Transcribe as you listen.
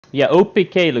Yeah,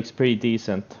 OPK looks pretty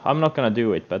decent. I'm not gonna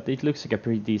do it, but it looks like a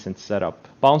pretty decent setup.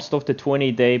 Bounced off the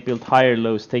 20-day, built higher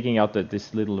lows, taking out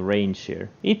this little range here.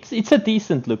 It's a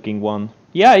decent looking one.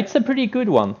 Yeah, it's a pretty good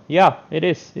one. Yeah, it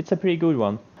is. It's a pretty good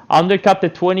one. Undercut the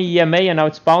 20 EMA and now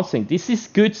it's bouncing. This is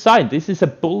good sign. This is a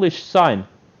bullish sign.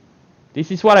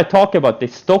 This is what I talk about. The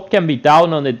stock can be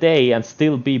down on the day and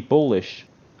still be bullish.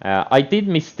 I did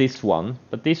miss this one,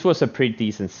 but this was a pretty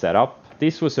decent setup.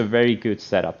 This was a very good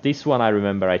setup. This one I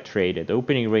remember I traded.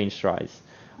 Opening range rise.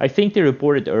 I think they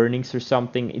reported earnings or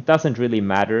something. It doesn't really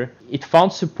matter. It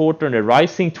found support on the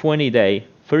rising 20-day.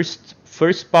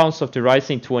 First bounce of the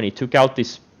rising 20 took out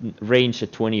this range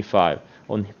at 25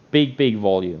 on big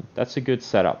volume. That's a good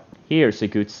setup. Here's a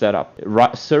good setup.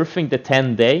 Surfing the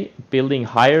 10-day, building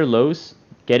higher lows,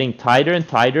 getting tighter and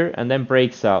tighter, and then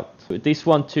breaks out. This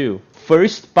one too.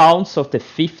 First bounce of the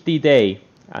 50-day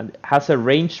and has a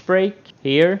range break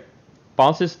here.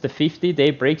 Bounces the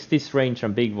 50-day, breaks this range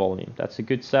on big volume. That's a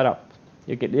good setup.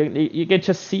 You can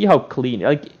just see how clean.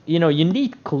 Like, you know, you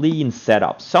need clean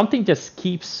setups. Something just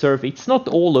keeps surfing. It's not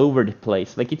all over the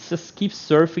place. Like, it just keeps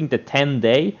surfing the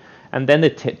 10-day. And then the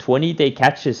 20-day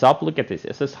catches up. Look at this.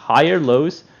 It says higher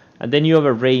lows. And then you have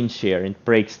a range here and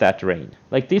breaks that range.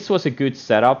 Like, this was a good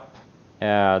setup.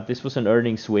 This was an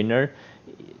earnings winner.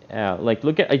 Like,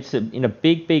 look at it's in a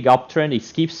big uptrend.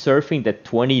 It keeps surfing the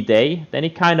 20-day. Then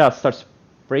it kind of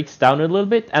breaks down a little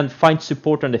bit and finds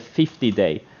support on the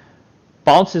 50-day.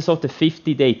 Bounces off the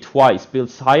 50-day twice.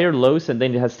 Builds higher lows. And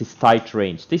then it has this tight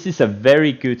range. This is a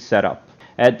very good setup.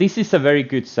 This is a very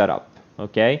good setup.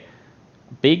 Okay.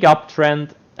 Big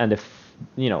uptrend and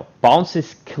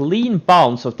bounces clean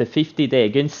bounce of the 50-day.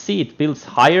 You can see it builds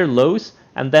higher lows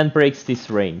and then breaks this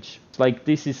range. Like,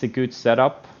 this is a good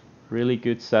setup, really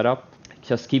good setup.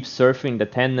 Just keeps surfing the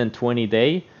 10 and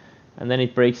 20-day and then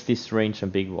it breaks this range on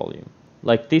big volume.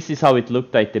 Like, this is how it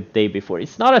looked like the day before.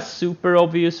 It's not a super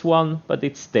obvious one, but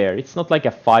it's there. It's not like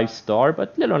a 5-star,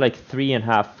 but like 3.5,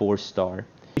 4-star.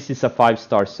 This is a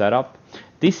 5-star setup.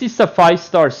 This is a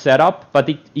 5-star setup, but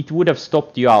it would have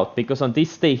stopped you out because on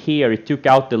this day here, it took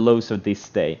out the lows of this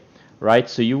day, right?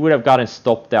 So you would have gotten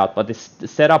stopped out, but the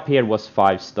setup here was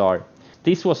 5-star.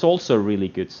 This was also a really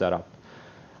good setup.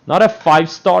 Not a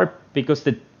 5-star because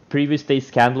the previous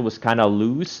day's candle was kind of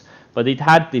loose, but it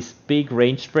had this big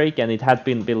range break and it had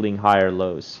been building higher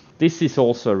lows. This is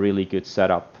also a really good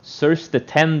setup. Surfs the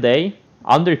 10-day,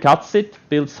 undercuts it,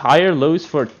 builds higher lows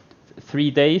for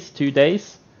 3 days, 2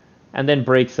 days, and then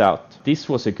breaks out. This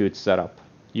was a good setup.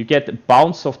 You get a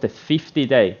bounce of the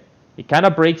 50-day. It kind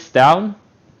of breaks down,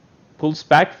 pulls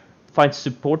back, finds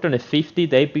support on the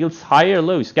 50-day, builds higher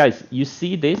lows. Guys, you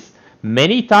see this?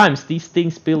 Many times these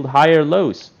things build higher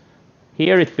lows.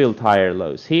 Here it built higher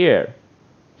lows. Here.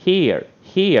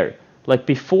 Like,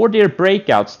 before their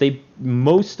breakouts, they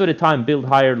most of the time build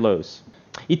higher lows.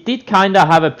 It did kind of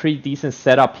have a pretty decent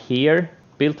setup here.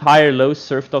 Built higher lows,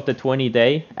 surfed off the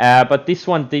 20-day, but this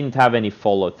one didn't have any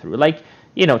follow through. Like,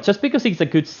 just because it's a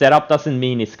good setup doesn't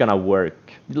mean it's gonna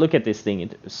work. Look at this thing.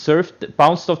 It surfed,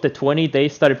 bounced off the 20-day,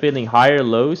 started building higher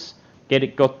lows,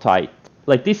 got tight.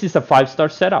 Like, this is a 5-star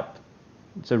setup.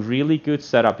 It's a really good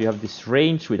setup. You have this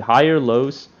range with higher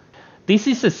lows. This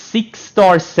is a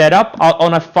 6-star setup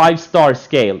on a 5-star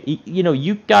scale.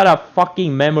 You gotta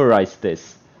fucking memorize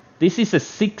this. This is a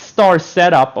 6-star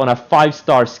setup on a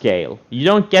 5-star scale. You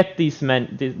don't get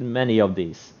many of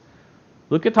these.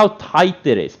 Look at how tight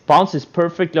it is. Bounces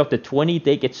perfectly off the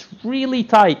 20-day, gets really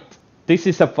tight. This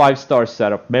is a 5-star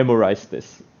setup. Memorize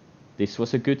this. This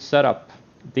was a good setup.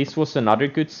 This was another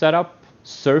good setup.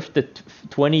 Surfed the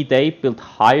 20-day, built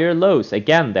higher lows.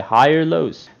 Again, the higher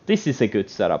lows. This is a good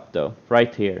setup though.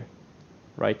 Right here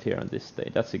on this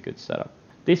day. That's a good setup.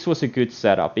 This was a good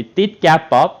setup. It did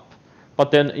gap up. But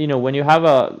then, when you have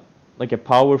a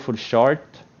powerful chart,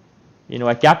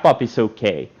 a gap up is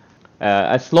okay.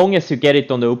 As long as you get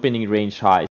it on the opening range high.